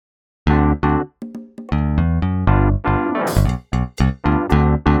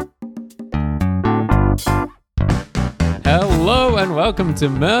and welcome to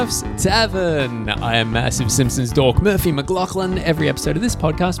Murph's Tavern. I am massive Simpsons dork Murphy McLaughlin. Every episode of this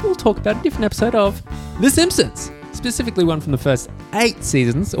podcast, we'll talk about a different episode of The Simpsons. Specifically one from the first 8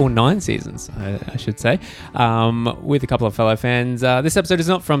 seasons, or 9 seasons, I should say, with a couple of fellow fans. This episode is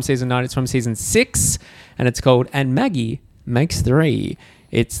not from season 9, it's from season 6, and it's called And Maggie Makes Three.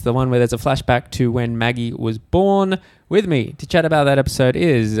 It's the one where there's a flashback to when Maggie was born. With me to chat about that episode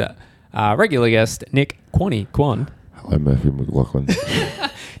is regular guest Nick Quon. Hello, Murphy McLaughlin.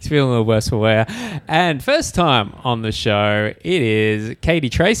 He's feeling a little worse for wear. And first time on the show, it is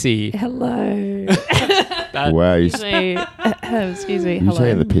Caity Tracey. Hello. Wow, Excuse me. You're Hello.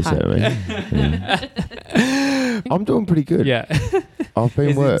 taking the piss out of me. Yeah. I'm doing pretty good. Yeah. I've been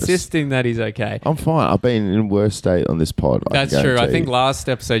He's worse. insisting that he's okay. I'm fine. I've been in worse state on this pod. That's true. I think last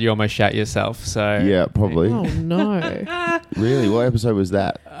episode you almost shat yourself. So Yeah, probably. Oh, no. Really? What episode was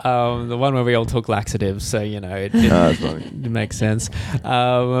that? the one where we all took laxatives. So, you know, it That's funny. makes sense.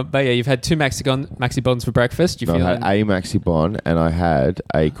 But yeah, you've had 2 Maxi Bonds for breakfast. You No, feel I had a Maxi Bon and I had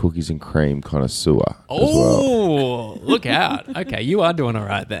a cookies and cream connoisseur as well. Oh, look out. Okay, you are doing all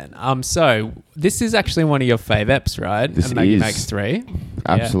right then. So this is actually one of your fave eps, right? This And Maggie is. Makes Three.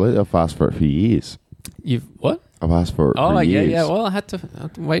 Absolutely. I've asked for it for years. You've what? I've asked for it Oh, for yeah, years. yeah. Well, I had to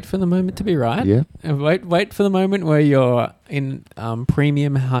wait for the moment to be right. Yeah. And wait for the moment where you're in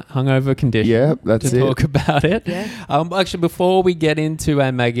premium hungover condition. Yeah, that's to it. talk about it. Yeah. Actually, before we get into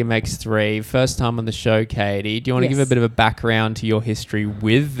Maggie Makes Three, first time on the show, Caity, do you want to Yes. give a bit of a background to your history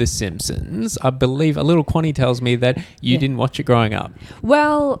with The Simpsons? I believe a little Quonny tells me that you didn't watch it growing up.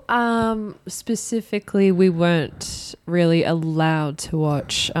 Well, specifically, we weren't really allowed to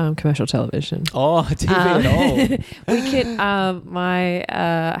watch commercial television. Oh, TV at all. We could, my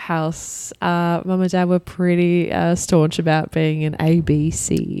house, mum and dad were pretty staunch about being an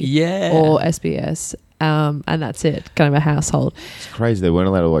ABC Yeah. or SBS. And that's it, kind of a household. It's crazy. They weren't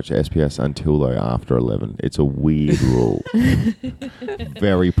allowed to watch SBS until after 11. It's a weird rule.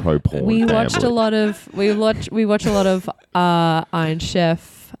 Very pro porn. We family. watched a lot of Iron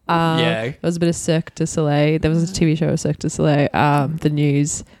Chef. Yeah. There was a bit of Cirque du Soleil. There was a TV show of Cirque du Soleil. The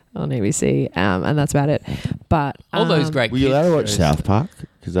news on ABC, and that's about it. But All those great Were you allowed to watch shows. South Park?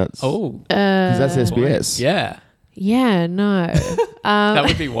 Because that's that's SBS. Yeah. Yeah, no. That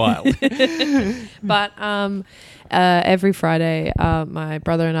would be wild. But every Friday, my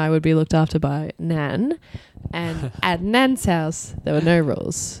brother and I would be looked after by Nan. And at Nan's house, there were no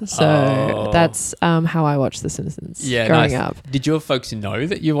rules. So that's how I watched The Simpsons growing up. Did your folks know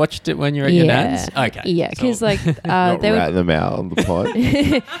that you watched it when you were at your nan's? Okay. Yeah, because So- Not they would ratting them out on the pod.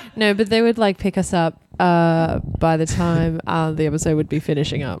 no, but they would pick us up by the time the episode would be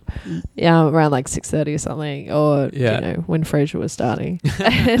finishing up, around 6:30 or something, or when Frasier was starting.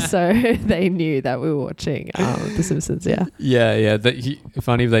 So they knew that we were watching The Simpsons. Yeah. Yeah.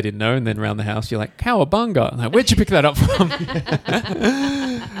 Funny if they didn't know, and then around the house you're like, "Cowabunga!" I'm like, where'd you pick that up from?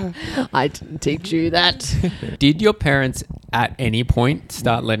 I didn't teach you that. Did your parents at any point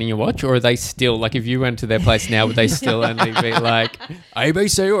start letting you watch, or are they still if you went to their place now, would they still only be like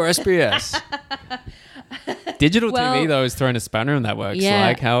ABC or SBS? Digital TV though is throwing a spanner in that works.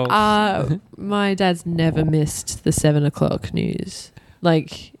 Yeah. How? My dad's never missed the 7 o'clock news.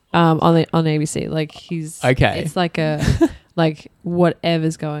 On ABC. He's Okay. It's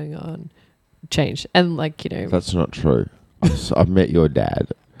whatever's going on, change. And That's not true. I've met your dad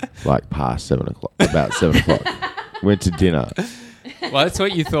past 7 o'clock. About 7 o'clock. Went to dinner. Well, that's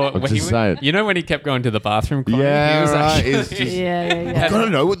what you thought. I'm When just saying. you know when he kept going to the bathroom? Connie? Yeah, He was right. actually- It's just, yeah. I've got to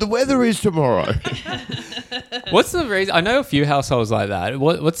know what the weather is tomorrow. What's the reason? I know a few households like that.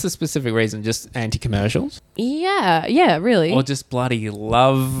 What's the specific reason? Just anti-commercials? Yeah, really. Or just bloody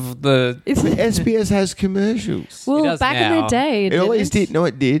love the... SBS has commercials. It Well, does back in now. the day, It always didn't. did. No,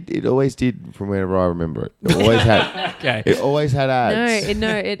 it did. It always did from whenever I remember it. It always had. Okay. It always had ads.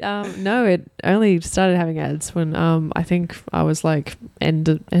 It only started having ads when I think I was end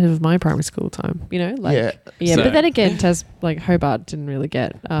of my primary school time. Yeah. So- But then again, Hobart didn't really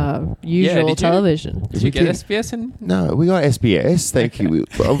get usual did you? television. Did you get SBS? No, we got SBS. Thank you.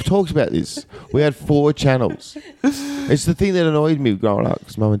 I've talked about this. We had 4 channels. It's the thing that annoyed me growing up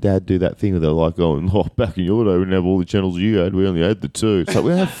because mum and dad do that thing where they're going, back in your day, we didn't have all the channels you had. We only had the 2. It's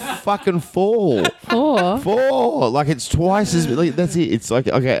we have fucking 4. 4. 4. It's twice as that's it. It's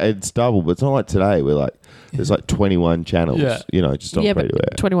okay, it's double, but it's not like today where there's 21 channels. Yeah. Just on Yeah, free but to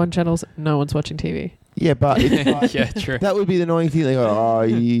air. 21 channels. No one's watching TV. Yeah, but it's Yeah, true. that would be the annoying thing. They go,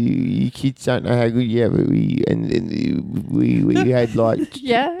 you kids don't know how good. Yeah, but we had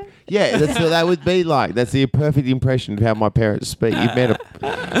Yeah. Yeah, that's what that would be like. That's the perfect impression of how my parents speak. You've met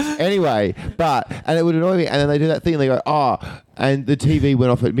anyway, and it would annoy me. And then they do that thing and they go, oh, and the TV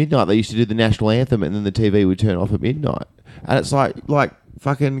went off at midnight. They used to do the national anthem and then the TV would turn off at midnight. And it's like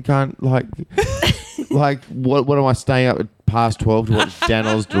fucking can't, like what am I staying up at past 12 to watch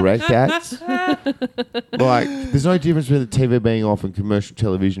Daniel's direct ads? Like, there's no difference between the TV being off and commercial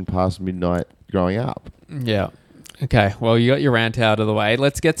television past midnight growing up. Yeah. Okay, well, you got your rant out of the way.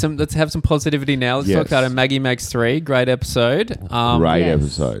 Let's have some positivity now. Let's talk about Maggie Makes Three. Great episode. Great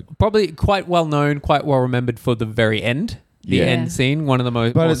episode. Probably quite well known, quite well remembered for the very end. The end scene, one of the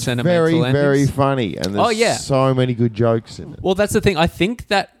most sentimental very, endings. very funny. And there's so many good jokes in it. Well, that's the thing. I think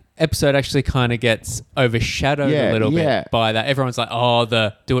that episode actually kind of gets overshadowed a little bit by that. Everyone's like, oh,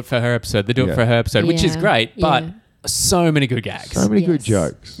 the do it for her episode, which is great, but so many good gags. So many good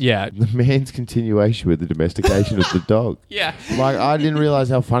jokes. Yeah. The man's continuation with the domestication of the dog. Yeah. Like, I didn't realise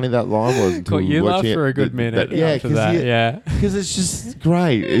how funny that line was until you laughed watching for it. a good minute after that. Yeah. Because it's just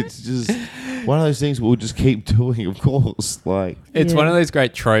great. It's just one of those things we'll just keep doing, of course. Like, it's one of those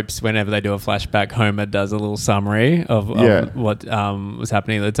great tropes whenever they do a flashback. Homer does a little summary of what was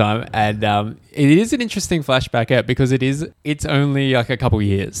happening at the time. And it is an interesting flashback because it's only like a couple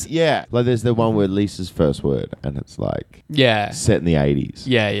years. Yeah. Like, there's the one where Lisa's first word and it's like set in the 80s.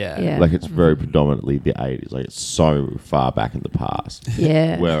 Yeah. Like, it's very predominantly the 80s. Like, it's so far back in the past.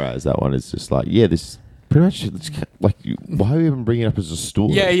 Yeah. Whereas that one is just like, this pretty much, like, why are we even bringing it up as a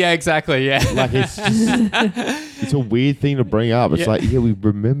story? Yeah, exactly, yeah. Like, it's just, it's a weird thing to bring up. It's like, we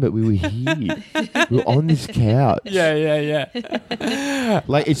remember we were here. We were on this couch. Yeah.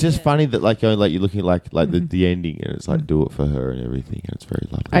 Like, it's just funny that, like, you're looking at, like the ending and it's like, do it for her and everything. And it's very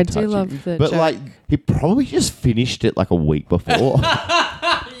lovely. I do love the But, joke. like, he probably just finished it, like, a week before.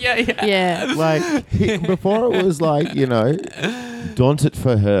 Yeah. Like, before it was, like, daunt it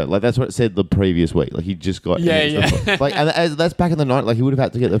for her. Like, that's what it said the previous week. Like, he just got... Like, and that's back in the night. Like, he would have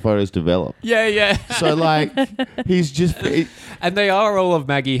had to get the photos developed. Yeah. So, like, he's just... And they are all of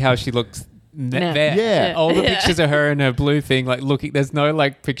Maggie, how she looks there. Yeah. All the pictures of her in her blue thing, like, looking... There's no,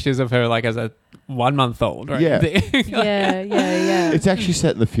 like, pictures of her, like, as a 1-month-old or anything. Yeah. It's actually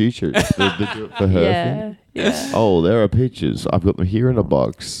set in the future. The do it for her thing. Yeah. Oh, there are pictures. I've got them here in a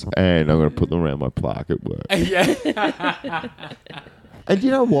box and I'm going to put them around my plaque at work. Yeah. And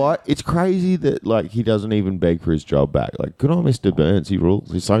you know what? It's crazy that, like, he doesn't even beg for his job back. Like, good on Mr. Burns. He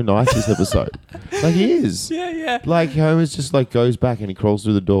rules. He's so nice this episode. Like, he is. Yeah. Like, Homer's just, like, goes back and he crawls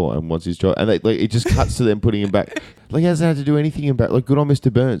through the door and wants his job. And, like, it just cuts to them putting him back. Like, he hasn't had to do anything in back. Like, good on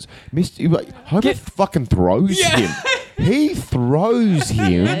Mr. Burns. Homer fucking throws him. He throws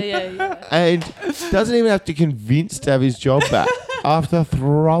him and doesn't even have to convince to have his job back after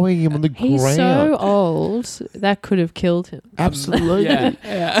throwing him on the ground. He's so old that could have killed him. Absolutely.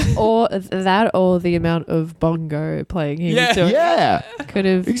 Or the amount of bongo playing he was doing. Yeah. Could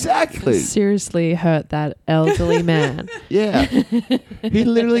have seriously hurt that elderly man. Yeah. He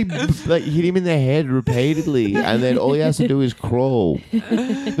literally hit him in the head repeatedly and then all he has to do is crawl.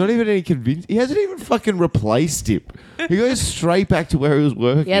 Not even any convince. He hasn't even fucking replaced him. He goes straight back to where he was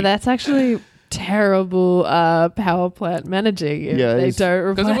working. Yeah, that's actually terrible power plant managing if they don't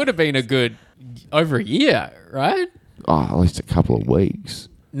replace. Because it would have been a good over a year, right? Oh, at least a couple of weeks.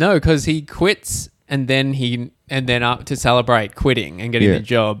 No, because he quits and then up to celebrate quitting and getting the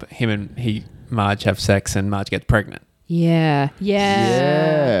job, him and Marge have sex and Marge gets pregnant. Yeah.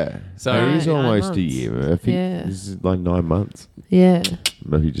 So it is almost a year. I think this is like 9 months. Yeah.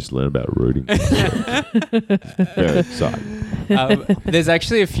 Maybe just learn about rooting. Very exciting. There's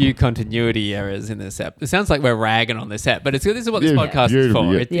actually a few continuity errors in this ep. It sounds like we're ragging on this ep, but this is what this podcast is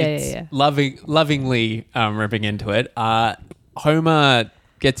for. It's lovingly ripping into it. Homer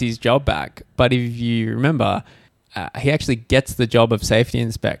gets his job back, but if you remember, he actually gets the job of safety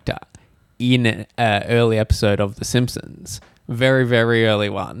inspector in an early episode of The Simpsons. Very, very early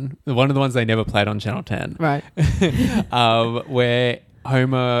one. One of the ones they never played on Channel 10. Right. Where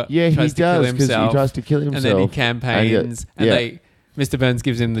Homer tries to kill himself. And then he campaigns. Mr. Burns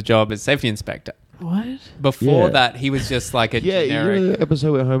gives him the job as safety inspector. What? Before that, he was just like a generic... Yeah, you know the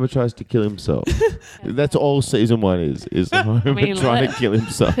episode where Homer tries to kill himself? That's all season 1 is Homer trying to kill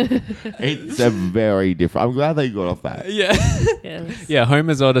himself. It's a very different... I'm glad they got off that. Yeah. Yes. Yeah,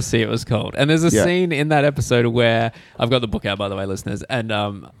 Homer's Odyssey it was called. And there's a scene in that episode where... I've got the book out, by the way, listeners, and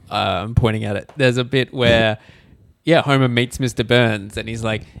I'm pointing at it. There's a bit where, Homer meets Mr. Burns, and he's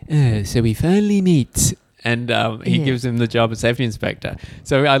like, so we finally meet. And he gives him the job as safety inspector.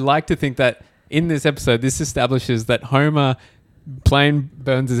 So I like to think that in this episode, this establishes that Homer playing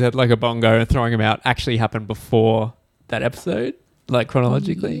Burns' head like a bongo and throwing him out actually happened before that episode. like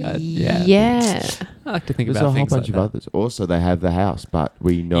chronologically. Yeah. I like to think There's about a whole things bunch like of that. others. Also, they have the house, but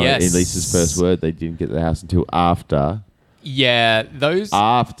we know Yes. in Lisa's first word they didn't get the house until Yeah, those.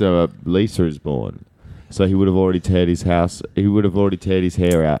 after Lisa is born. So he would have already teared his house. He would have already teared his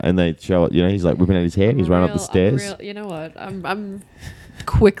hair out, and they show it. You know, he's like whipping out his hair. He's running up the stairs. You know what? I'm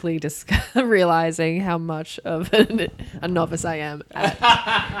quickly realizing how much of a novice I am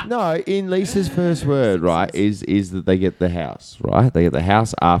at. No, in Lisa's first word, right, is that they get the house, right? They get the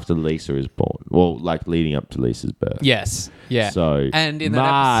house after Lisa is born. Well, like leading up to Lisa's birth. Yes. Yeah. So and in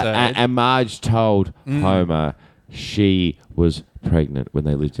that episode, and Marge told Homer she was pregnant when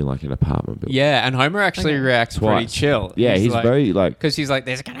they lived in like an apartment building. yeah, and Homer actually reacts pretty Twice. chill. Yeah, he's like, very like. because he's like,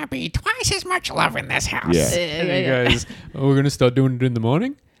 there's gonna be twice as much love in this house. Yeah. And he goes, oh, we're gonna start doing it in the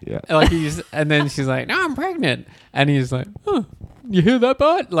morning. Yeah. Like and then she's like, no, I'm pregnant, and he's like, oh, you hear that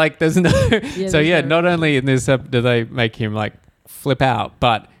part? Like, there's no. Not only in this do they make him like flip out,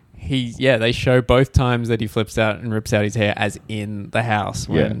 but they show both times that he flips out and rips out his hair as in the house.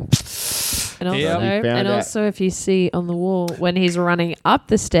 When, And also, if you see on the wall when he's running up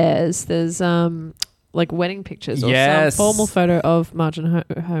the stairs, there's like wedding pictures or some formal photo of Marge and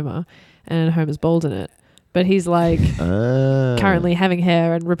Homer, and Homer's bald in it. But he's like currently having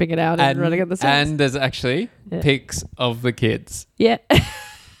hair and ripping it out and running up the stairs. And there's actually pics of the kids. Yeah.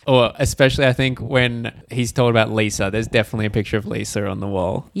 Or especially, I think, when he's told about Lisa, there's definitely a picture of Lisa on the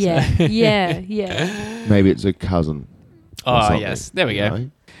wall. Yeah. So. Yeah. Maybe it's a cousin. Oh, yes. There we go.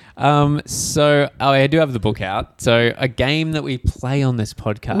 I do have the book out. So a game that we play on this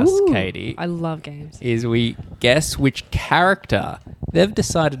podcast, Caity, I love games. is we guess which character they've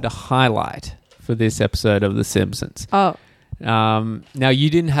decided to highlight for this episode of The Simpsons. Oh. Now,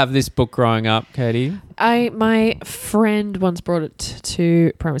 you didn't have this book growing up, Caity. My friend once brought it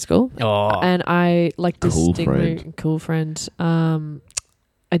to primary school. Oh. And I like Cool cool friend.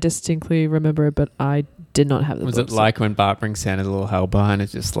 I distinctly remember it, but I did not have the book. Was it like when Bart brings Santa's little helper and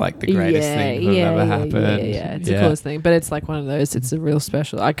it's just like the greatest thing that ever happened? Yeah, it's the coolest thing. But it's like one of those, it's a real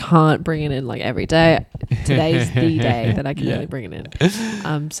special. I can't bring it in like every day. Today's the day that I can really bring it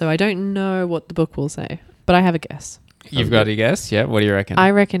in. So I don't know what the book will say, but I have a guess. You've got a guess? Yeah. What do you reckon?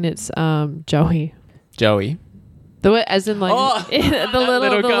 I reckon it's Joey. Joey. As in like the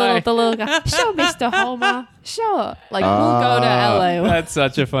little guy. Sure, Mr. Homer. Sure. Like we'll go to LA. That's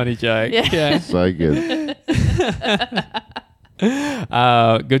such a funny joke. Yeah. So good.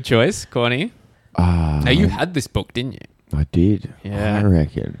 Good choice, Corny. Now you had this book, didn't you? I did. Yeah. I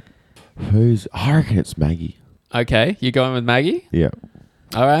reckon. I reckon it's Maggie. Okay, you going with Maggie? Yeah.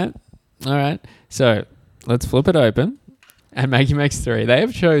 All right. So let's flip it open. And Maggie Makes Three. They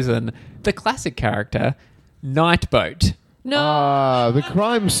have chosen the classic character, Nightboat. No. The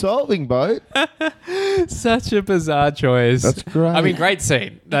crime-solving boat. Such a bizarre choice. That's great. I mean, great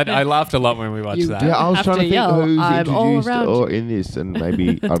scene. I laughed a lot when we watched that. Yeah, I was have trying to to think yell, who's "I'm all introduced around or in this, and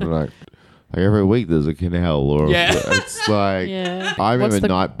maybe I don't know. Like every week there's a canal, or it's like I remember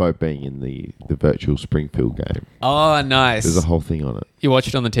Nightboat being in the virtual Springfield game. Oh, nice. There's a whole thing on it. You watched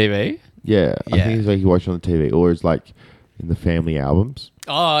it on the TV? Yeah, I think it's like you watch it on the TV, or it's like in the family albums.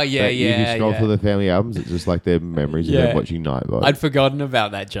 Oh, yeah. You can scroll through the family albums. It's just like their memories of them watching Nightboat. I'd forgotten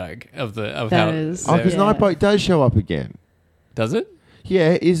about that joke of how. Because Nightboat does show up again. Does it?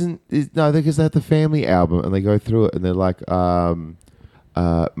 Yeah, no, because they have the family album and they go through it and they're like,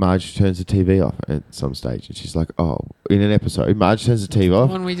 Marge turns the TV off at some stage and she's like, oh, in an episode, Marge turns the TV off.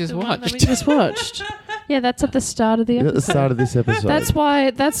 The one we just watched. Yeah, that's at the start of the episode. At the start of this episode. That's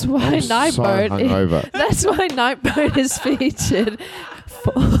why Nightboat. That's why Nightboat is featured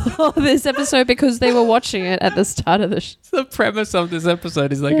for this episode, because they were watching it at the start of the The premise of this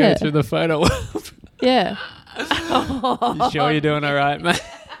episode is they go through the photo op. Yeah. You sure you're doing all right, mate?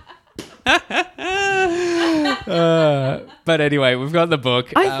 But anyway, we've got the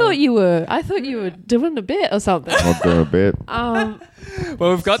book. I thought you were doing a bit or something. Not doing a bit.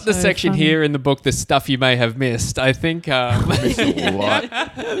 Well, we've got the section here in the book, the stuff you may have missed. I think Missed a lot.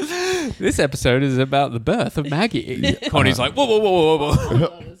 This episode is about the birth of Maggie. Connie's like,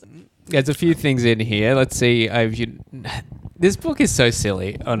 whoa. There's a few things in here. Let's see. This book is so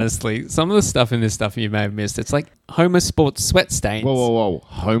silly, honestly. Some of the stuff in this stuff you may have missed. It's like Homer sports sweat stains. Whoa.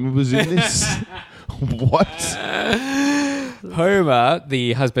 Homer was in this? What? Homer,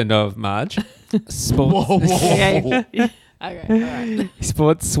 the husband of Marge, sports... Whoa. Okay, all right. He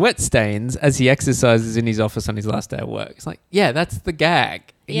sports sweat stains as he exercises in his office on his last day of work. It's like, yeah, that's the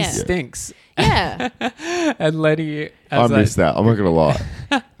gag. He stinks. Yeah. And Letty... I missed that. I'm not going to lie.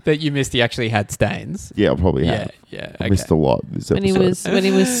 that you missed he actually had stains. Yeah, I probably have. Yeah. I missed a lot this when episode.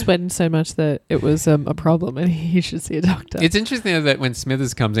 he was sweating so much that it was a problem and he should see a doctor. It's interesting that when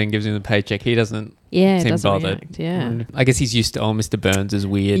Smithers comes in and gives him the paycheck, he doesn't seem doesn't bothered. react, yeah. I guess he's used to Mr. Burns'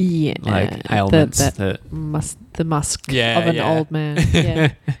 weird ailments. The musk of an old man.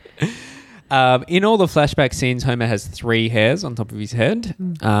 Yeah. In all the flashback scenes, Homer has 3 hairs on top of his head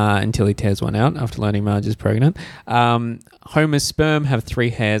until he tears one out after learning Marge is pregnant. Homer's sperm have 3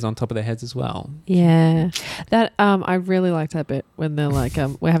 hairs on top of their heads as well. Yeah. That I really liked that bit when they're like,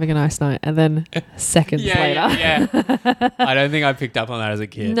 we're having a nice night, and then seconds later. Yeah. I don't think I picked up on that as a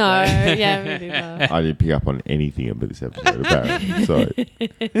kid. No, yeah, me neither. I didn't pick up on anything about this episode, apparently. So,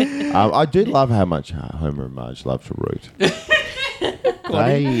 I do love how much Homer and Marge love to root.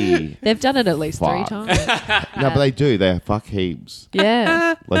 They've done it at least 3 times. No, but they do. They fuck heaps.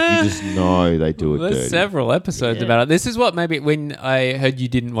 Yeah. Like, you just know they do it There's dirty. several episodes about it. This is what maybe when I heard you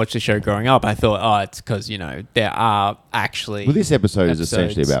didn't watch the show growing up, I thought, it's because, there are actually... Well, this episode is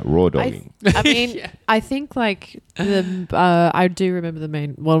essentially about raw dogging. I mean, I think like I do remember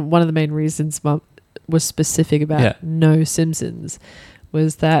one of the main reasons Mum was specific about no Simpsons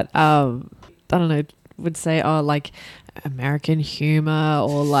was that, I don't know, would say, like... American humor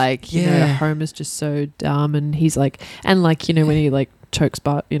or like Homer's just so dumb and he's like when he like chokes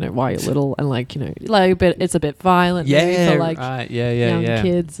Bart while you're little and like but it's a bit violent for like young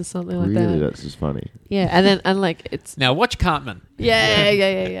kids or something like that. Really, that's just funny. And like it's now watch Cartman. No,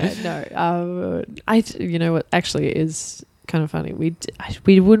 you know what actually is kind of funny.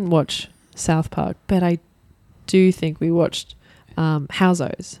 We wouldn't watch South Park, but I do think we watched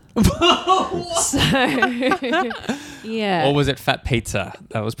Howzos. Yeah. Or was it Fat Pizza?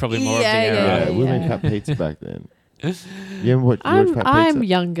 That was probably more of the era. Yeah, we made Fat Pizza back then. You watch Fat Pizza? I'm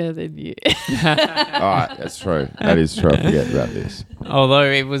younger than you. All right, that's true. That is true. I forget about this. Although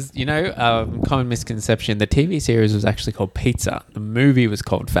it was, common misconception, the TV series was actually called Pizza. The movie was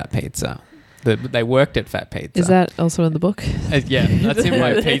called Fat Pizza. They worked at Fat Pizza. Is that also in the book? Yeah, that's in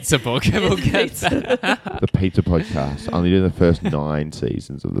my pizza book. We'll get that. The Pizza Podcast. Only do the first 9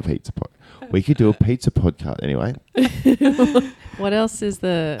 seasons of the Pizza Podcast. We could do a pizza podcast anyway. What else is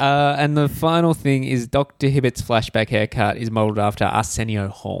the... and the final thing is Dr. Hibbett's flashback haircut is modelled after Arsenio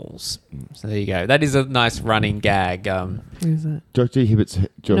Hall's. So there you go. That is a nice running gag. Who's that? Dr. Hibbett's...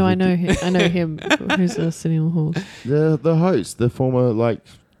 No, I know him. I know him. Who's Arsenio Hall? The host, the former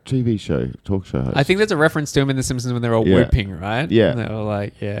TV show, talk show host. I think there's a reference to him in The Simpsons when they're all whooping, right? Yeah. And they were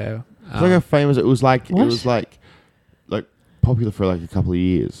like, It's like a famous... It was like popular for like a couple of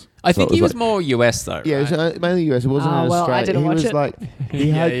years. I think he was more US though. Yeah, right? It was mainly US. It wasn't in Australia. I didn't watch it. Like he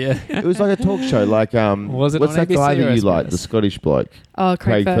had. It was like a talk show. Like was it what's that ABC guy that you SBS? like? The Scottish bloke. Oh,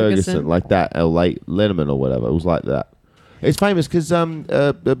 Craig Ferguson. Like that, or late Letterman or whatever. It was like that. It's famous because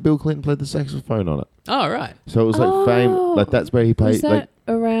Bill Clinton played the saxophone on it. Oh right. So it was like fame. Like that's where he played. Was that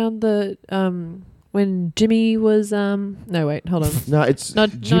around the when Jimmy was no wait, hold on. No, it's not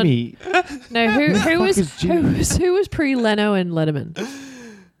Jimmy. No, who was pre Leno and Letterman?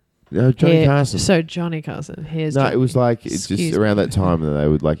 Johnny Carson. So Johnny Carson. Here's no, Johnny. it was like it's just around that time that they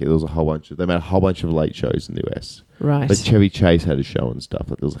would like. There was a whole bunch of they made a whole bunch of late shows in the US. Right. Like Chevy Chase had a show and stuff.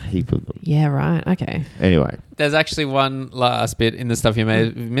 Like there was a heap of them. Yeah. Right. Okay. Anyway, there's actually one last bit in the stuff you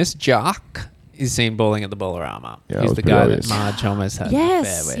made. Miss Jock is seen bowling at the Bollarama. Yeah, he's the guy that Marge almost had an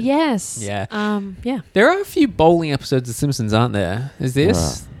affair with. Yes. Yeah. Yeah. There are a few bowling episodes of Simpsons, aren't there? Is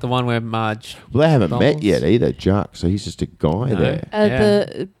this the one where Marge? Well, they haven't bowls? met yet either, Jock. So he's just a guy there.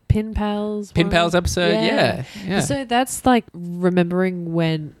 The Pin Pals. Pin Pals episode. Yeah. So that's like remembering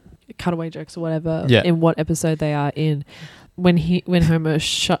when cutaway jokes or whatever. Yeah. In what episode they are in. When Homer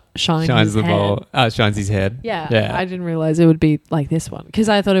shines the ball, shines his head. Yeah, I didn't realize it would be like this one because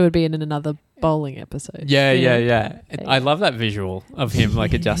I thought it would be in another bowling episode. Yeah. I love that visual of him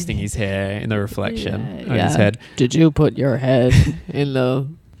like adjusting his hair in the reflection of his head. Did you put your head in the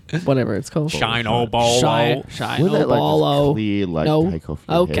whatever it's called? Shine o bolo. Shine Wouldn't o that bolo. clear No. take off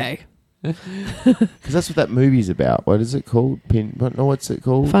your head? Okay. Because that's what that movie's about. What is it called? No, what's it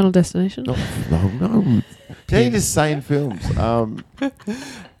called? Final Destination. No. They're just saying films.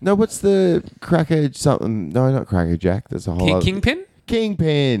 No, what's the Cracker something? No, not Cracker Jack. That's a whole other Kingpin?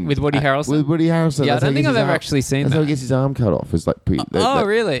 Kingpin. With Woody Harrelson? With Woody Harrelson. Yeah, I That's how don't he think gets I've his ever arm- actually seen That's how he that. gets his arm cut off. It's like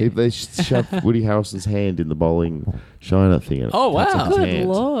really? They shove Woody Harrelson's hand in the bowling shiner thing. And Oh, wow. cuts off his Good hand.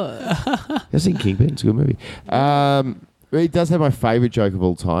 lord. I've seen Kingpin. It's a good movie. It does have my favourite joke of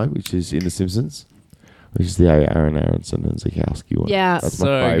all time, which is in The Simpsons, which is the Aaron Aronson and Zukowski one. Yeah. That's So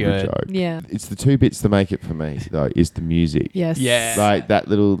my favourite good. joke. Yeah. It's the two bits that make it for me, though, is the music. Yes. Yeah. Like that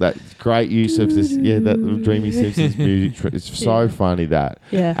great use of this, that little Dreamy Simpsons music. It's so funny that.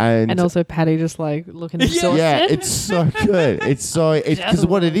 Yeah. And also Patty just like looking exhausted. yeah, it's so good. Because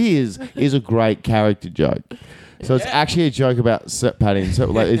what it is a great character joke. So it's actually a joke about Patty. So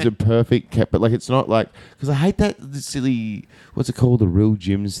like it's a perfect, but like it's not like, because I hate the silly, what's it called, the Real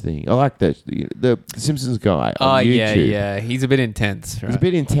Gyms thing. I like that the Simpsons guy on YouTube. yeah. He's a bit intense. Right? He's a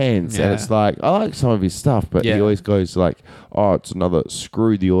bit intense, and it's like I like some of his stuff, but he always goes like, "Oh, it's another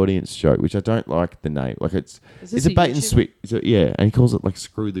screw the audience joke," which I don't like the name. Like it's a bait and switch. And he calls it like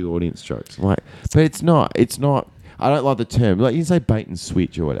screw the audience jokes. I'm like, but it's not. I don't like the term. Like you can say bait and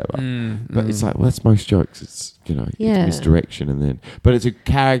switch or whatever, but it's like, well, that's most jokes. It's it's misdirection, but it's a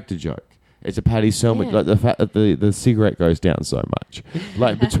character joke. It's a Patty Selma, like the fact that the cigarette goes down so much.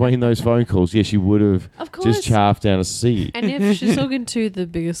 Like between those phone calls, she would have just chaffed down a cig. And if she's talking to the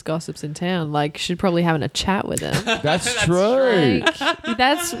biggest gossips in town, like she'd probably having a chat with them. That's true. Like,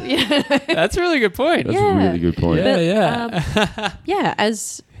 that's That's a really good point. That's a really good point. Yeah.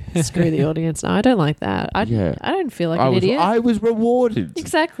 As screw the audience. No, I don't like that. I don't feel like an idiot. I was rewarded.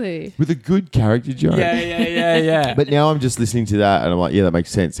 Exactly. With a good character joke. Yeah. But now I'm just listening to that and I'm like, yeah, that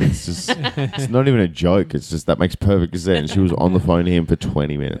makes sense. It's just, it's not even a joke. It's just, that makes perfect sense. She was on the phone to him for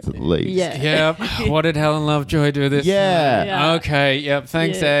 20 minutes at least. Yep. What did Helen Lovejoy do this? Yeah. Okay. Yep.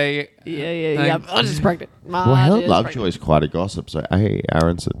 Thanks, A. Yeah. I'm just pregnant. Well, Helen Lovejoy is quite a gossip. So,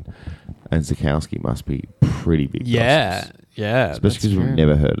 Aronson and Zukowski must be pretty big gossips. Yeah, especially because we've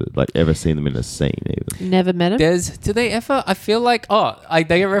never heard it, like ever seen them in a scene even. Never met him. Do they ever? I feel like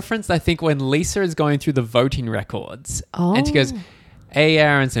they get referenced. I think when Lisa is going through the voting records, and she goes, "A.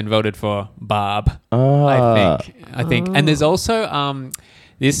 Aronson voted for Barb." I think, and there's also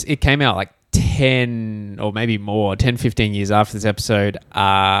this. It came out like 10 or maybe more, 10, 15 years after this episode.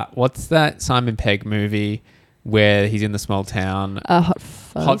 What's that Simon Pegg movie where he's in the small town? Hot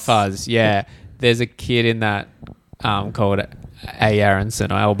Fuzz. Hot Fuzz. Yeah, there's a kid in that. Called A.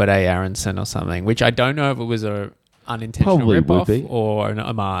 Aronson or Albert A. Aronson or something, which I don't know if it was a unintentional rip-off or an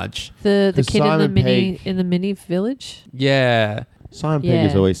homage. The kid Simon in the mini village. Yeah, Simon Pegg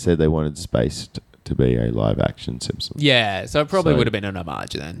has always said they wanted Space to be a live action Simpsons. Yeah, so it probably would have been an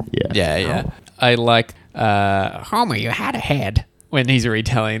homage then. Yeah. I like Homer, you had a head. When he's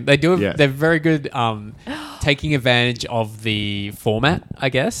retelling, they're very good taking advantage of the format, I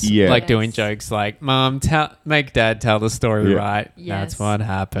guess. Yeah. Like doing jokes like, Mom, make Dad tell the story right. Yes. That's what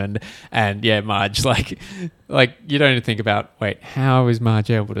happened. And Marge, like you don't even think about, wait, how is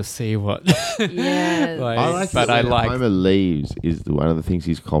Marge able to see what? Yeah. I like Homer leaves is one of the things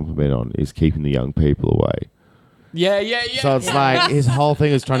he's complimented on is keeping the young people away. Yeah. So it's like his whole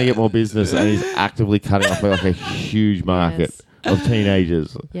thing is trying to get more business and he's actively cutting off like a huge market. Of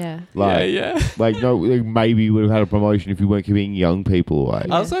teenagers. Yeah. Like, no, maybe you would have had a promotion if you weren't keeping young people away.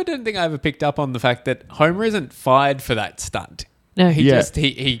 I also don't think I ever picked up on the fact that Homer isn't fired for that stunt. No, he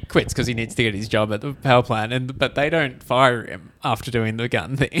quits because he needs to get his job at the power plant, but they don't fire him after doing the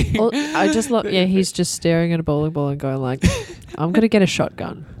gun thing. Well, I just love, he's just staring at a bowling ball and going like, I'm going to get a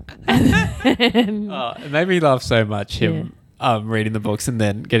shotgun. It made me laugh so much, him. Reading the books and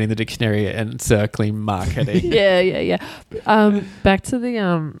then getting the dictionary and circling marketing. Yeah. Back to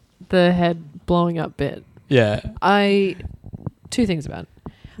the head blowing up bit. Yeah. Two things about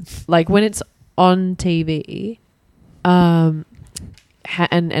it. Like when it's on TV, and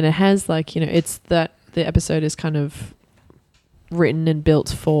it has like, it's that the episode is kind of written and built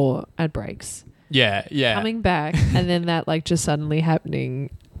for ad breaks. Yeah. Coming back and then that like just suddenly happening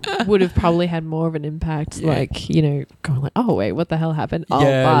would have probably had more of an impact, like, going like, oh, wait, what the hell happened? Oh,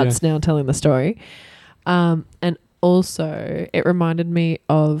 Bart's now telling the story. And also, it reminded me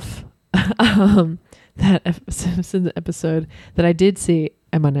of that Simpsons episode that I did see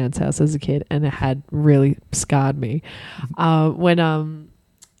at my nan's house as a kid, and it had really scarred me. When,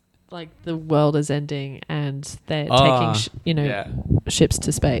 like, the world is ending and they're taking, ships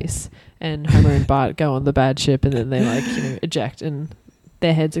to space, and Homer and Bart go on the bad ship, and then they, like, eject and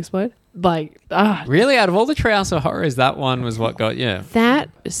their heads explode. Like, really, out of all the Treehouse of Horrors, that one was what got you. That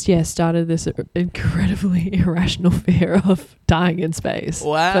started this incredibly irrational fear of dying in space.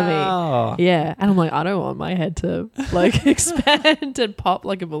 Wow. For me. Yeah, and I'm like, I don't want my head to like expand and pop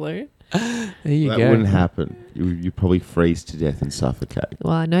like a balloon. There you go. That wouldn't happen. You'd probably freeze to death and suffocate.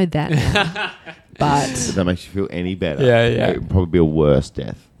 Well, I know that now. But if that makes you feel any better. Yeah. It would probably be a worse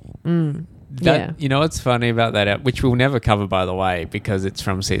death. You know what's funny about that, which we'll never cover, by the way, because it's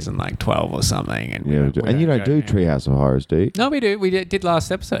from season like 12 or something. And, and you don't do Treehouse of Horrors, do you? No, we do. We did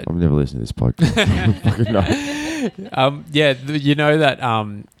last episode. I've never listened to this podcast. You know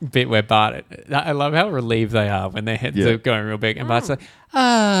that bit where Bart, I love how relieved they are when their heads are going real big, and Bart's like,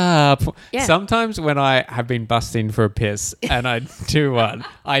 Sometimes when I have been busting for a piss and I do one,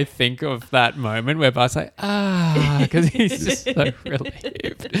 I think of that moment where Bart's like, because he's just so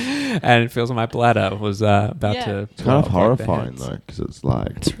relieved, and it feels like my bladder was about to. It's kind of horrifying though, because it's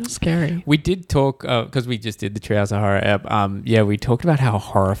like it's real scary. We did talk because we just did the Treehouse of Horror app. We talked about how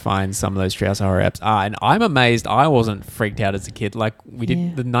horrifying some of those Treehouse of Horror apps are, and I'm amazed I wasn't freaked out as a kid. Like we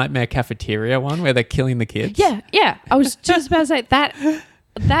did the Nightmare Cafeteria one where they're killing the kids. Yeah. I was just about to say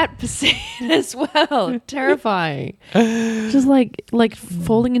that scene as well. Terrifying. Just like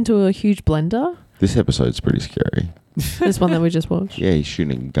falling into a huge blender. This episode's pretty scary. This one that we just watched. Yeah, he's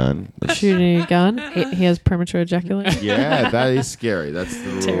shooting a gun. Shooting a gun. He has premature ejaculation. Yeah, that is scary. That's the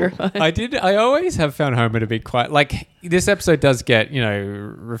rule. Terrifying. I always have found Homer to be quite like this episode does get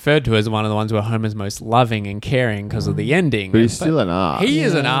referred to as one of the ones where Homer's most loving and caring because of the ending. But he's still an ass. He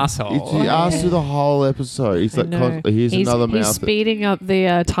is an asshole. He asks through the whole episode. He's like, here's another mouth. He's speeding up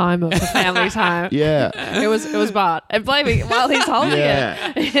the time of the family time. Yeah, it was Bart and blaming while he's holding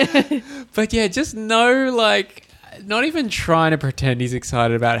it. But just not even trying to pretend he's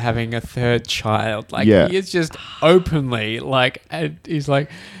excited about having a third child. He is just openly and he's like,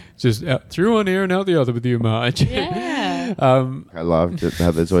 just out through one ear and out the other with you, Marge. Yeah. I love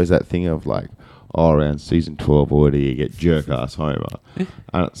how there's always that thing of like, around season 12 or whatever, you get jerk ass Homer,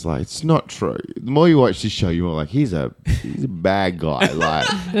 and it's like it's not true. The more you watch this show, you're more like he's a bad guy.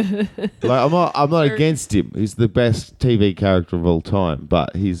 I'm not against him. He's the best TV character of all time,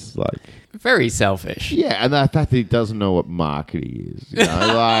 but he's like very selfish. Yeah, and the fact that he doesn't know what marketing is,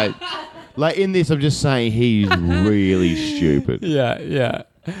 like in this, I'm just saying he's really stupid. Yeah.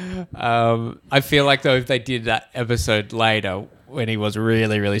 I feel like though if they did that episode later when he was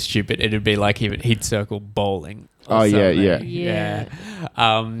really, really stupid, it'd be like he'd circle bowling. Yeah.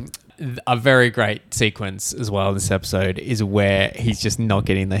 A very great sequence as well in this episode is where he's just not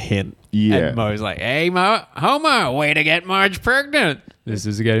getting the hint. Yeah. And Moe's like, hey, Homer, way to get Marge pregnant. This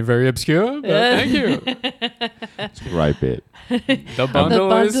is getting very obscure, but thank you. It's a great bit. The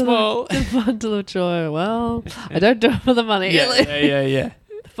bundle is small. The bundle of joy. Well, I don't do it for the money. Yeah.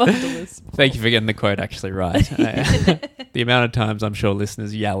 Thank you for getting the quote actually right. The amount of times I'm sure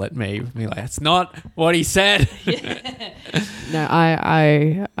listeners yell at me like, that's not what he said. No,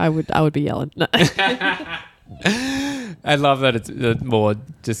 I would be yelling. No. I love that it's more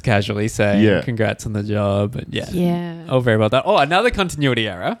just casually saying congrats on the job. And oh, very well done. Oh, another continuity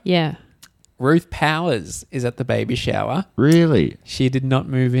error. Yeah. Ruth Powers is at the baby shower. Really? She did not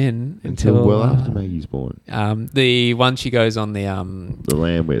move in until well after Maggie's born. The one she goes on the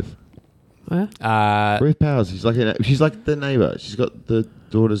lamb with. What? Ruth Powers. She's like the neighbor. She's got the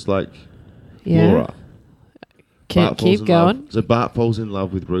daughters like Laura. Keep going. So Bart falls in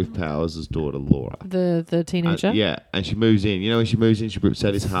love with Ruth Powers' daughter Laura. The teenager. And she moves in. When she moves in, she rips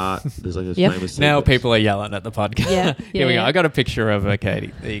out his heart. There's like a famous. Now people are yelling at the podcast. Yeah. Here we go. I got a picture of her,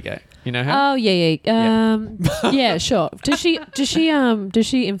 Caity. There you go. You know her? Oh yeah. Yeah, sure. Does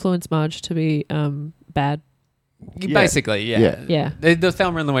she influence Marge to be bad? Basically, yeah. The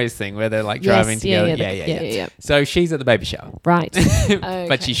Thelma and Louise thing where they're like driving together. Yeah. So she's at the baby shower. Right. Okay.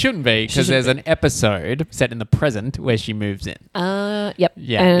 But she shouldn't be because there's an episode set in the present where she moves in. Yep.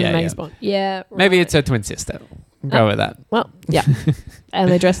 Yeah. And Maggie's born. Yeah. Right. Maybe it's her twin sister. Go with that. Well, yeah. And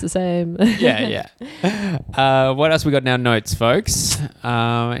they dress the same. Yeah. What else we got in our notes, folks?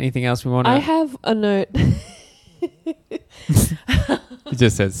 Anything else we want to... I have a note. It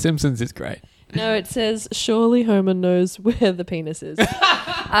just says, Simpsons is great. No, it says, surely Homer knows where the penis is.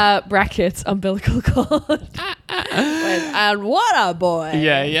 Brackets, umbilical cord. And what a boy.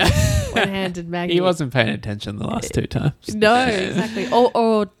 Yeah. One-handed Maggie. He wasn't paying attention the last two times. No, exactly.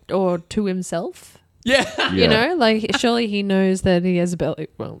 Or to himself. Yeah. Surely he knows that he has a belly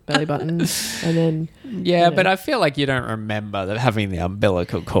button, and then... Yeah, but I feel like you don't remember having the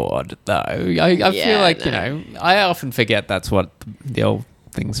umbilical cord, though. I feel like, I often forget that's what the old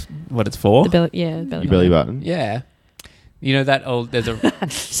thing's, what it's for. The belly button. Yeah. You know that old, there's a...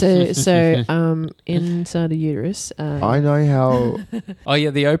 So, inside a uterus... I know how... Oh,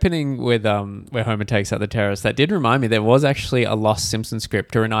 yeah, the opening with where Homer takes out the terrorist, that did remind me there was actually a lost Simpsons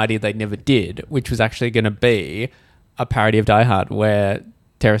script or an idea they never did, which was actually going to be a parody of Die Hard where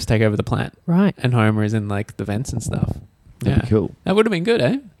terrorists take over the plant. Right. And Homer is in, the vents and stuff. That'd be cool. That would have been good,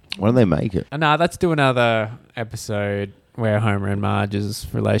 eh? Why don't they make it? Nah, let's do another episode where Homer and Marge's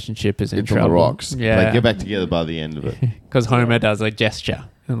relationship is in It's on trouble. the rocks. Yeah. They get back together by the end of it. Because Homer does a gesture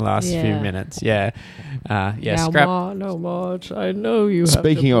in the last few Yeah. minutes. Yeah. Now, Scrap. Ma, no, Marge, I know you have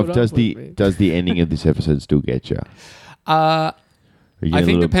Speaking to of, put does up the with me. does the ending of this episode still get you? I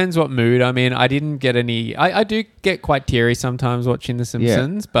think depends what mood I'm in. I didn't get any... I do get quite teary sometimes watching The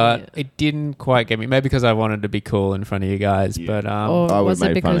Simpsons, but it didn't quite get me. Maybe because I wanted to be cool in front of you guys. Yeah. But I Or would was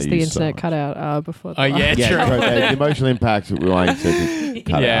it make fun because of the you so internet much. cut out before the Oh, yeah, last true. Yeah, the emotional impact that Ryan said to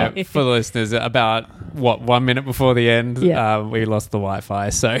cut yeah, out. for the listeners, about 1 minute before the end, Yeah. we lost the Wi-Fi,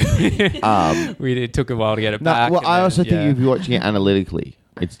 so it took a while to get it No, back. well, and I then, also think if you're watching it analytically,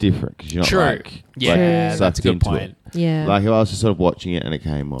 it's different because you're not True. like Yeah, True. that's a sucked good into point. it. Yeah. Like if I was just sort of watching it and it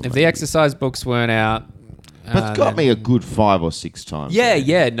came on. If like- the exercise books weren't out, But it's got me a good 5 or 6 times. no,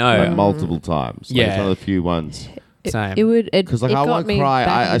 Like multiple times. Like, Yeah. it's one of the few ones. same. It would. Because like it I got won't me cry.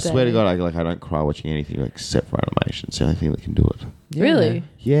 back in I the swear to day. God, I don't cry watching anything except for animation. It's the only thing that can do it. Really?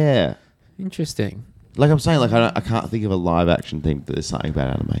 Yeah. Interesting. Like I'm saying, like I can't think of a live action thing, but there's something about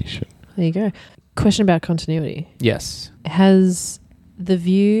animation. There you go. Question about continuity. Yes. Has the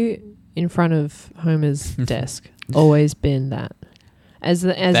view in front of Homer's desk always been that? As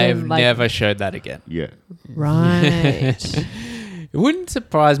They've in, like, never showed that again. Yeah. right. It wouldn't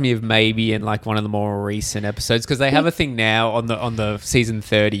surprise me if maybe in like one of the more recent episodes, because they have a thing now on the season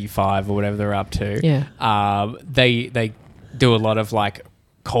 35 or whatever they're up to. Yeah. They do a lot of like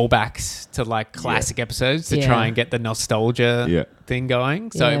callbacks to like classic episodes to try and get the nostalgia thing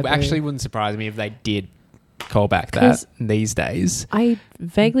going. So Yeah, it actually but- wouldn't surprise me if they did call back that 'Cause these days. I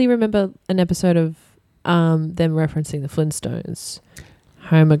vaguely remember an episode of them referencing the Flintstones.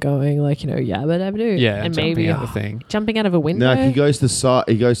 Homer going like, yabba dabba doo. Yeah, and jumping maybe out the thing. jumping out of a window. No, he goes to the side.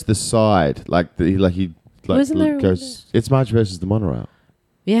 He goes to the side, he Wasn't there a goes. It's Marge versus the monorail.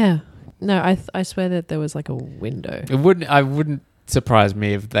 Yeah. No, I swear that there was like a window. I wouldn't surprise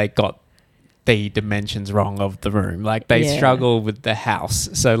me if they got the dimensions wrong of the room. Like they Yeah. struggle with the house,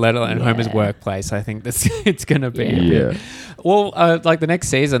 so let alone Homer's Yeah. workplace. I think this it's going to be. Yeah. Well, like the next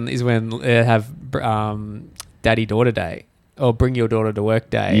season is when they have Daddy-Daughter Day or Bring Your Daughter to Work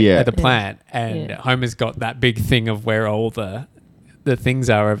Day at the plant, and Homer's got that big thing of where all the things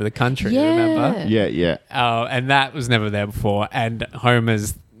are over the country. Remember? Yeah. Mm. And that was never there before. And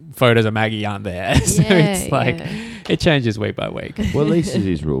Homer's photos of Maggie aren't there, so it's like it changes week by week. Well, at least it's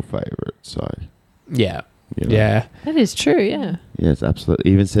his real favourite. So Yeah. you know. Yeah. That is true, yeah. Yes,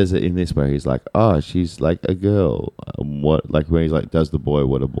 absolutely. Even says it in this where he's like, "Oh, she's like a girl." What, like when he's like, "Does the boy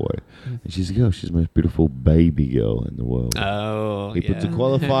what a boy?" And she's a girl. She's the most beautiful baby girl in the world. Oh, He puts a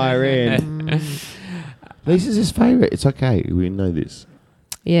qualifier in. This is his favourite. It's okay. We know this.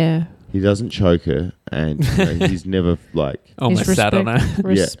 Yeah. He doesn't choke her, and he's never like. Almost He's sat on her.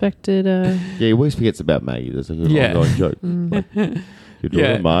 respected. Yeah, he always forgets about Maggie. There's like an ongoing joke. Like, your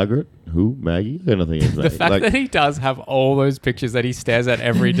daughter Margaret, who Maggie? I got nothing against Maggie. The fact that he does have all those pictures that he stares at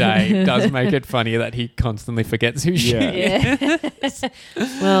every day does make it funny that he constantly forgets who she is. Yeah.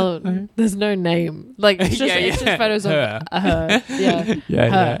 Well, there's no name. Like it's just, it's just photos Her. of her. Yeah.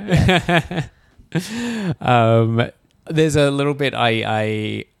 Yeah. There's a little bit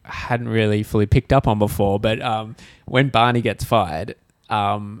I hadn't really fully picked up on before, but when Barney gets fired,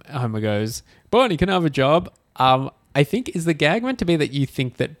 Homer goes, "Barney, can I have a job?" I think, is the gag meant to be that you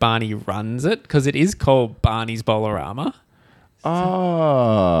think that Barney runs it? Because it is called Barney's Bolorama.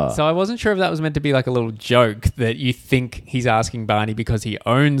 Oh. So I wasn't sure if that was meant to be like a little joke that you think he's asking Barney because he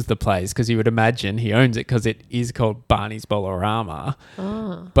owns the place, because you would imagine he owns it because it is called Barney's Bolorama.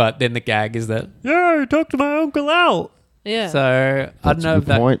 Oh. But then the gag is that, yeah, talk to my Uncle Al. Yeah. So I don't know if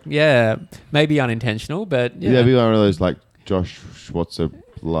that, point. yeah, maybe unintentional, but Yeah, be one of those like Josh Schwarzer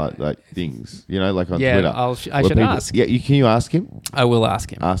like things, like on yeah, Twitter. I where should people- ask. Yeah, can you ask him? I will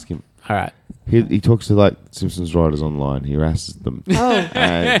ask him. Ask him. All right. He talks to like Simpsons writers online. He harasses them Oh.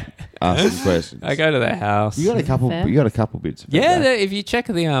 and asks them questions. I go to their house. You got a couple. Fair. You got a couple bits. Of Yeah, feedback. if you check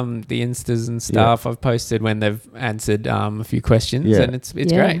the instas and stuff, I've posted when they've answered a few questions, Yeah. and it's Yeah.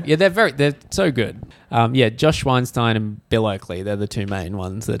 great. Yeah, they're so good. Josh Weinstein and Bill Oakley, they're the two main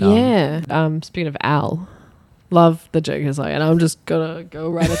ones that. Speaking of Al, love the joke is like, and I'm just gonna go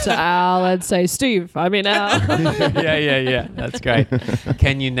right up to Al and say, Steve, I mean Al. yeah. That's great.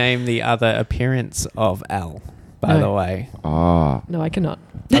 Can you name the other appearance of Al? By No. the way, Ah. No, I cannot.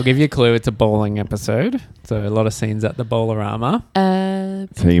 I'll give you a clue. It's a bowling episode, so a lot of scenes at the Bowlerama.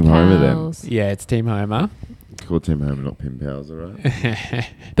 Team Homer then. pals. Yeah, it's Team Homer. Called Team Homer, not Pin Pals, all right?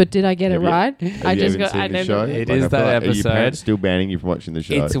 But did I get it Have you- right? I Have you just even got. seen I the named show? It Like, is I feel that like, are your episode. parents still banning you from watching the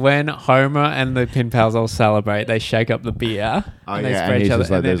show? It's when Homer and the Pin Pals all celebrate. They shake up the beer Oh and they yeah, spray and each he's other.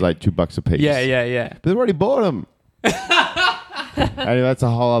 just like, and then- there's like $2 a piece. yeah. But they've already bought them. Anyway, that's a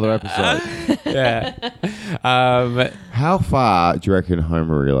whole other episode. Yeah. How far do you reckon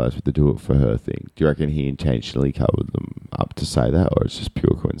Homer realised with the do it for her thing? Do you reckon he intentionally covered them up to say that, or it's just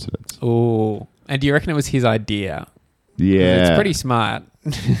pure coincidence? Oh. And do you reckon it was his idea? Yeah. It's pretty smart.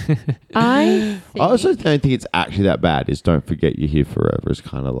 I also don't think it's actually that bad. Is don't forget you're here forever. It's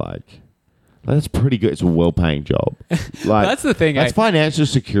kind of like that's pretty good. It's a well-paying job. Like That's the thing. That's financial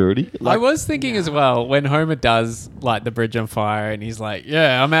security. I was thinking as well when Homer does light the bridge on fire and he's like,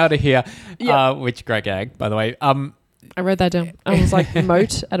 "Yeah, I'm out of here." Yeah. Which great gag, by the way. I wrote that down. I was like,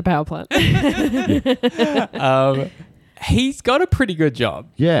 moat at a power plant. He's got a pretty good job.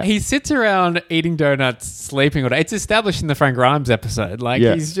 Yeah. He sits around eating donuts, sleeping all day. It's established in the Frank Grimes episode. Like,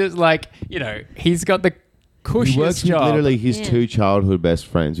 he's just like, he's got the cushiest He works with job. literally his two childhood best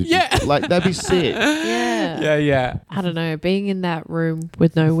friends. Which is, like, that'd be sick. Yeah. I don't know. Being in that room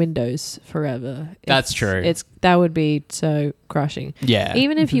with no windows forever. That's true. That would be so crushing. Yeah.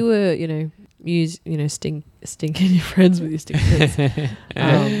 Even if you were, stinking your friends with your stinkers.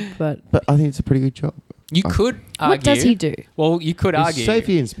 But I think it's a pretty good job. You could argue. what does he do? Well, you could He's argue.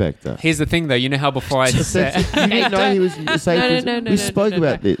 safety inspector. Here's the thing, though. You know how before I just said... You didn't know he was a safety No. We spoke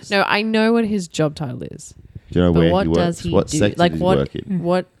about this. No, I know what his job title is. Do you know But where what he works? does he what do? sector Like does he what? work in?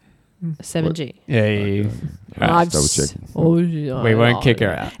 What? 7G. Yeah. Right, double checking. We won't kick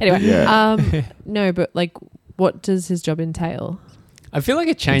her out. Anyway, Yeah. no, but like, what does his job entail? I feel like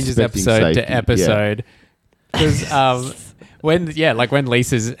it changes Inspecting episode safety, to episode. Because when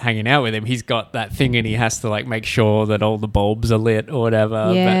Lisa's hanging out with him, he's got that thing and he has to like make sure that all the bulbs are lit or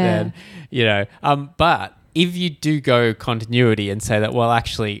whatever. Yeah. But then, but if you do go continuity and say that, well,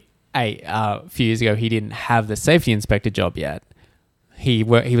 actually, a few years ago, he didn't have the safety inspector job yet. He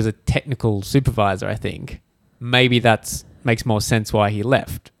was a technical supervisor, I think. Maybe that makes more sense why he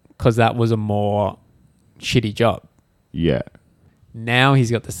left, because that was a more shitty job. Yeah. Now he's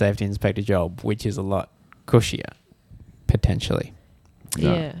got the safety inspector job, which is a lot cushier, potentially.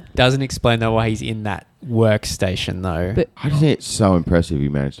 No. Yeah. Doesn't explain though why he's in that workstation though. But I just think it's so impressive he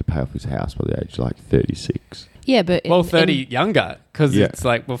managed to pay off his house by the age of like 36. yeah, but 30 younger, because it's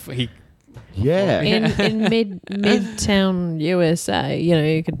like he. Yeah. in midtown USA,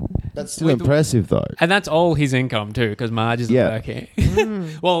 you could. That's still impressive though. And that's all his income too, because Marge isn't working.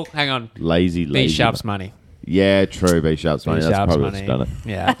 Well, hang on. Lazy. B Sharp's money. Yeah, true. B Sharp's money. That's Sharp's probably what's done it.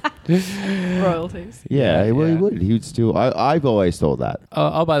 Yeah. Royalties. Yeah, well, he would. He would still. I've always thought that.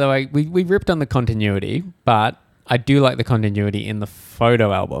 Oh, by the way, we ripped on the continuity, but I do like the continuity in the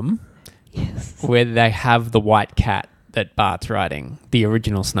photo album. Yes. Where they have the white cat that Bart's riding, the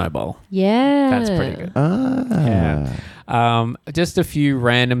original Snowball. Yeah. That's pretty good. Ah. Yeah. Just a few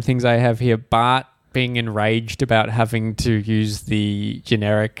random things I have here. Bart being enraged about having to use the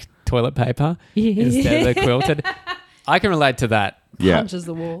generic toilet paper instead of the quilted. I can relate to that. Yeah. Punches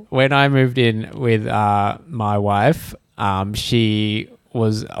the wall. When I moved in with my wife, she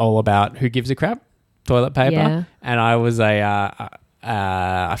was all about who gives a crap toilet paper. Yeah. And I was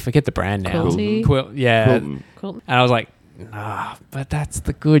I forget the brand now. Quilty? Quilton. Cool. And I was like, but that's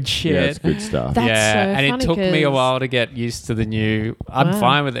the good shit. Yeah, it's good stuff. That's so and funny it took me a 'cause- while to get used to the new. I'm Wow.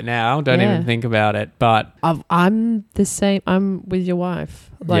 fine with it now. Don't Yeah. even think about it. But I'm the same. I'm with your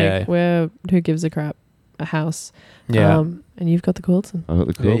wife. Like, who gives a crap? A house. yeah, And you've got the Quilton. I got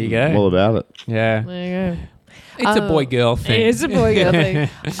the Quilton. There you go. I'm all about it. yeah, There you go. it's a boy girl thing. It's a boy girl thing.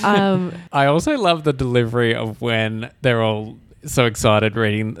 I also love the delivery of when they're all so excited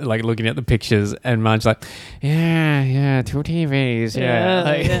reading, like looking at the pictures, and Marge's like, yeah, 2 TVs, Yeah,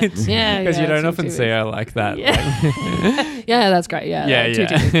 like, yeah. it's- Yeah, because you yeah, don't 2 often TVs. see her like that. Yeah. Yeah, that's great. Yeah. Yeah, two yeah.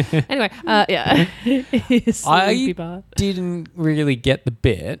 TVs. Anyway, yeah. I didn't really get the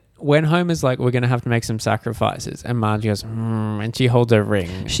bit when Homer's like, we're going to have to make some sacrifices, and Marge goes, and she holds her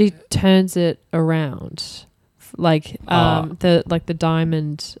ring. She turns it around. Like the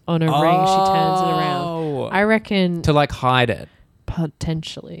diamond on a ring, she turns it around. I reckon To like hide it.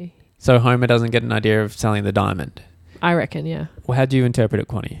 potentially. So Homer doesn't get an idea of selling the diamond. I reckon, yeah. Well, how do you interpret it,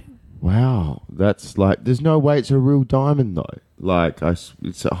 Quonny? Wow, that's like. There's no way it's a real diamond though. Like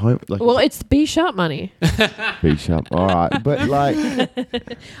it's at home. Like Well, it's B sharp money. B sharp. All right, but like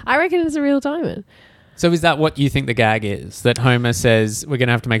I reckon it's a real diamond. So is that what you think the gag is? That Homer says we're going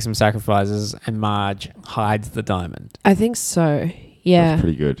to have to make some sacrifices and Marge hides the diamond? I think so. Yeah. that's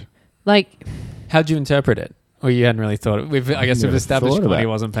pretty good. Like, How'd you interpret it? Or you hadn't really thought it? I guess we've never established thought of Quonny that.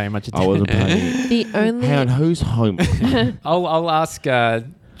 wasn't paying much attention. I wasn't paying. the only... Hang on, who's Homer? I'll ask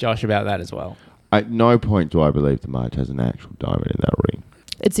Josh about that as well. At no point do I believe that Marge has an actual diamond in that ring.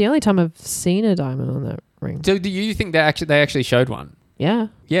 It's the only time I've seen a diamond on that ring. So do you think they actually showed one? Yeah.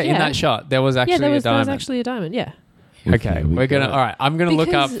 Yeah, in that shot, there was actually there was a diamond. actually a diamond, yeah. Okay, we're gonna. All right, I'm gonna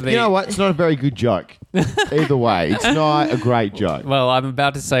look up Because- the. You know what? It's not a very good joke. Either way, it's not a great joke. Well, I'm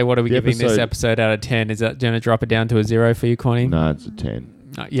about to say, what are we The giving this episode- episode out of 10? Is that going to drop it down to a 0 for you, Connie? No, it's a 10.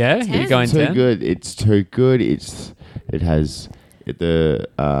 Yeah, 10? you're going It's too 10. good. It's too good. It has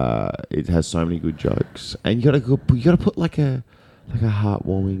so many good jokes, and you gotta put like a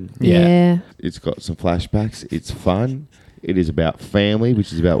heartwarming. Yeah. It's got some flashbacks. It's fun. It is about family,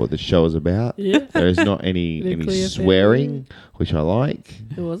 which is about what the show is about. Yeah. There is not any Nuclear swearing, family. which I like.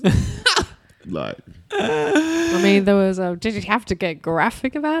 It wasn't. Like, I mean, there was did you have to get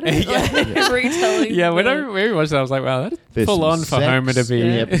graphic about it? Like, retelling. Yeah, when I the- rewatched that, I was like, wow, that's there's full some on for sex Homer to be. in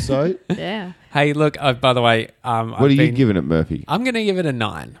the episode. Yeah. Hey, look, by the way, What are you giving it, Murphy? I'm going to give it a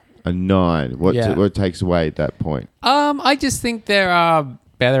 9. A 9. What takes away at that point? I just think there are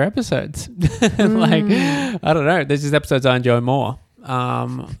better episodes. Like, I don't know. There's just episodes I enjoy more.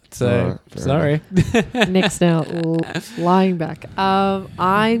 Alright, So fair sorry. Nick's now lying back.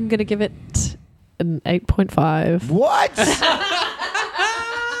 I'm gonna give it an 8.5. What?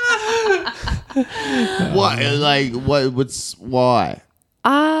 What? Like, what? What's why?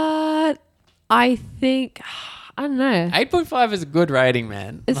 I think I don't know. 8.5 is a good rating,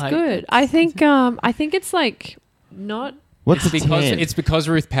 man. It's Like, good. I think it's like not. What's It's a because 10? it's because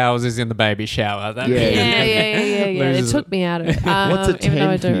Ruth Powers is in the baby shower. That Yeah. Yeah. It Loses took me out of it. What's a even though 10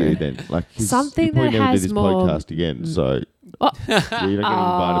 I for don't you really- then? Like, 'cause Something you probably that never has do this more- podcast again, so Oh. you're not getting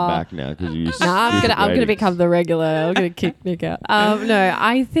invited back now because you. No, I'm gonna become the regular. I'm gonna kick Nick out. No,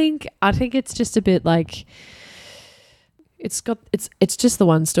 I think it's just a bit like it's just the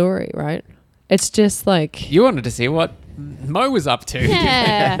one story, right? It's just like You wanted to see what Mo was up to.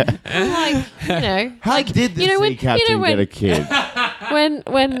 yeah, I'm like How like did the you know sea when captain get a kid? when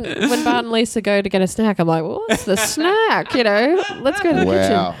Bart and Lisa go to get a snack, I'm like, well, what's the snack? Let's go to the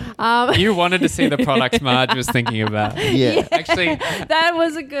Wow. kitchen. You wanted to see the products Marge was thinking about. Yeah. Actually, That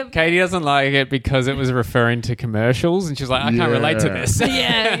was a good. Katie doesn't like it because it was referring to commercials, and she's like, I can't relate to Yeah. this.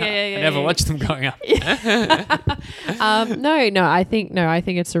 Yeah. I never watched them growing up. No. I think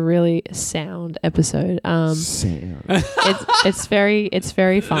it's a really sound episode. Sound. It's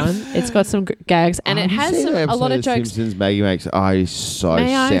very fun. It's got some gags, and it has a lot of jokes. Simpsons Maggie Makes so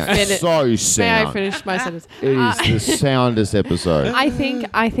May I sound. finish- So May I sound. finish my sentence? It is the soundest episode. I think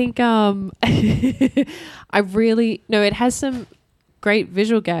I really no. It has some great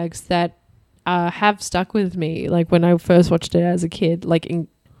visual gags that have stuck with me. Like when I first watched it as a kid, like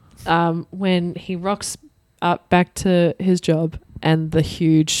when he rocks up back to his job and the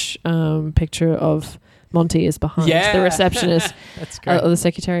huge picture of Monty is behind the receptionist That's great. or the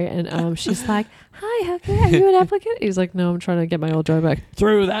secretary, and she's like, "Hi, are you an applicant?" He's like, "No, I'm trying to get my old job back."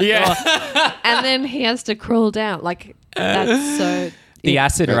 Through that door, and then he has to crawl down. Like that's so. The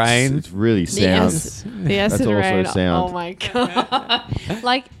acid rain. It's really The sound. the acid also rain. sound. Oh my god!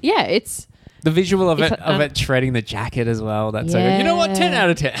 Like it's The visual of It's it, a- of it shredding the jacket as well. That's so good. You know what? 10 out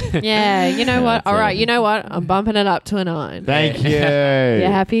of 10. yeah. You know what? that's All right. it. You know what? I'm bumping it up to a 9. Thank you. You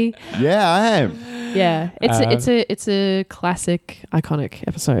happy? Yeah, I am. Yeah. It's a classic, iconic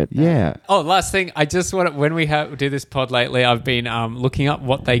episode. Yeah. Oh, last thing. I just want to, when we do this pod lately, I've been looking up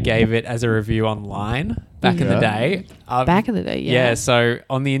what they gave it as a review online back in the day. Back in the day, yeah. Yeah, so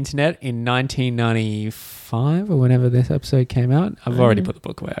on the internet in 1995 or whenever this episode came out, I've already put the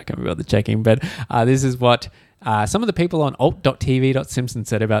book away. I can't remember the checking, but this is what some of the people on alt.tv.simpson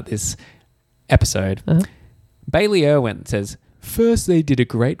said about this episode. Uh-huh. Bailey Irwin says, first they did a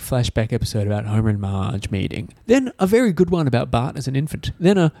great flashback episode about Homer and Marge meeting. Then a very good one about Bart as an infant.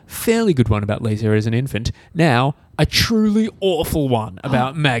 Then a fairly good one about Lisa as an infant. Now a truly awful one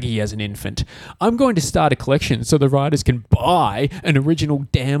about Maggie as an infant. I'm going to start a collection so the writers can buy an original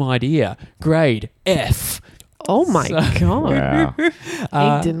damn idea. Grade F. Oh my Wow. god.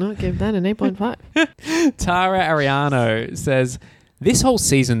 He did not give that an 8.5. Tara Ariano says, this whole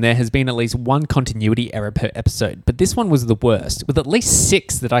season there has been at least one continuity error per episode, but this one was the worst, with at least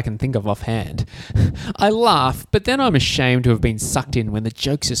 6 that I can think of offhand. I laugh, but then I'm ashamed to have been sucked in when the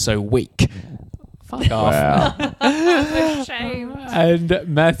jokes are so weak. Fuck off. Wow. Shame. And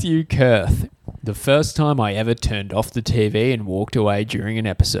Matthew Kurth. The first time I ever turned off the TV and walked away during an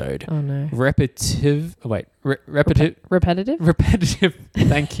episode. Oh no. Repetitive. Repetitive.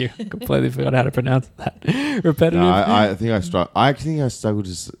 Thank you. Completely forgot how to pronounce that. Repetitive. No, I think I think I struggled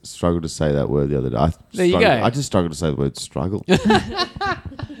to say that word the other day. There you go. I just struggled to say the word struggle.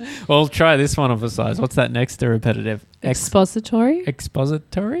 Well, try this one on for size. What's that next to repetitive? Expository?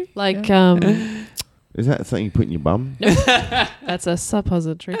 Expository? Like Is that something you put in your bum? that's a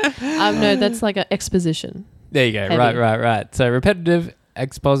suppository. No, that's like an exposition. There you go. Heavy. Right. So repetitive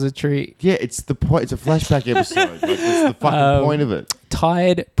expository. Yeah, it's the point. It's a flashback episode. Like, that's the fucking point of it.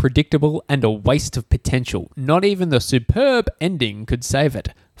 Tired, predictable, and a waste of potential. Not even the superb ending could save it.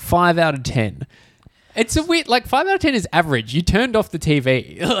 5 out of 10. It's a weird, 5 out of 10 is average. You turned off the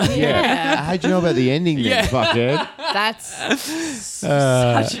TV. Yeah. How'd you know about the ending then, fuckhead? That's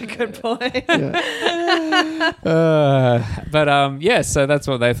such a good point. So that's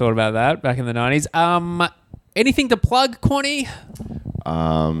what they thought about that back in the 90s. Anything to plug, Quonny?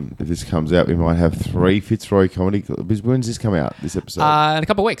 If this comes out, we might have 3 Fitzroy comedy clubs. When's this come out, this episode? In a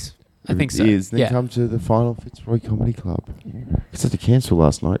couple of weeks. I think so. Then come to the final Fitzroy Comedy Club. It's had to cancel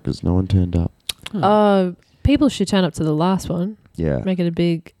last night because no one turned up. People should turn up to the last one. Yeah. Make it a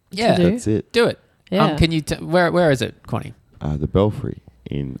big Yeah, to-do. That's it. Do it. Yeah. Can you? Where is it, Quonny? The Belfry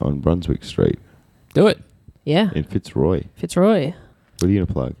on Brunswick Street Do it. Yeah. in Fitzroy. Fitzroy. What are you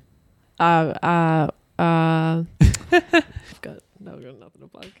gonna plug? I've got nothing to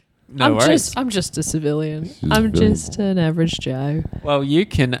plug. No worries. I'm just a civilian. Just a I'm civilian. just an average Joe. Well, you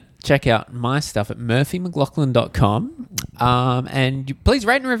can check out my stuff at murphymclaughlin.com. And please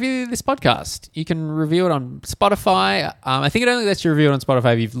rate and review this podcast. You can review it on Spotify. I think it only lets you review it on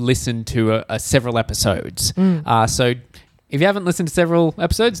Spotify if you've listened to several episodes. So if you haven't listened to several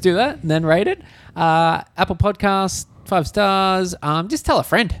episodes, do that and then rate it. Apple Podcasts, 5 stars. Just tell a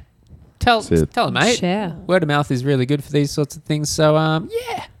friend. Tell a mate. Share. Word of mouth is really good for these sorts of things. So,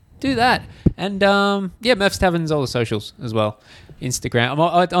 do that. And, Murph's Tavern's all the socials as well. Instagram. I'm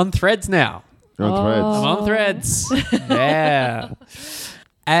on Threads now. You're on Threads. I'm on Threads. Yeah.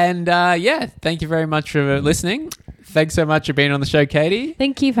 And, thank you very much for listening. Thanks so much for being on the show, Caity.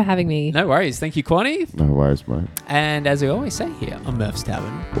 Thank you for having me. No worries. Thank you, Quonny. No worries, mate. And as we always say here on Murph's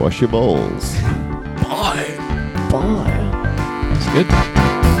Tavern, Wash your balls. bye. Bye. That's good.